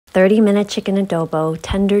30-minute chicken adobo,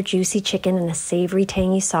 tender, juicy chicken in a savory,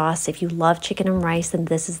 tangy sauce. If you love chicken and rice, then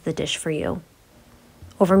this is the dish for you.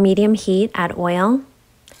 Over medium heat, add oil,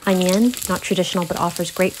 onion, not traditional but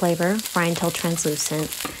offers great flavor, fry until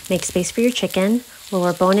translucent. Make space for your chicken,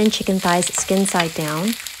 lower bone-in chicken thighs skin side down,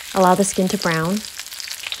 allow the skin to brown.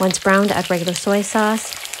 Once browned, add regular soy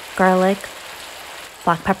sauce, garlic,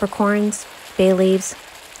 black peppercorns, bay leaves,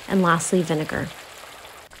 and lastly vinegar.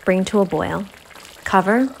 Bring to a boil.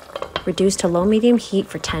 Cover, reduce to low-medium heat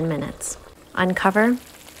for 10 minutes. Uncover,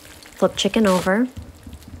 flip chicken over,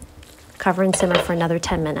 cover and simmer for another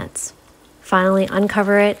 10 minutes. Finally,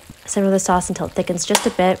 uncover it, simmer the sauce until it thickens just a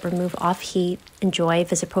bit, remove off heat. Enjoy.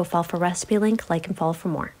 Visit profile for recipe link, like and follow for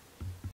more.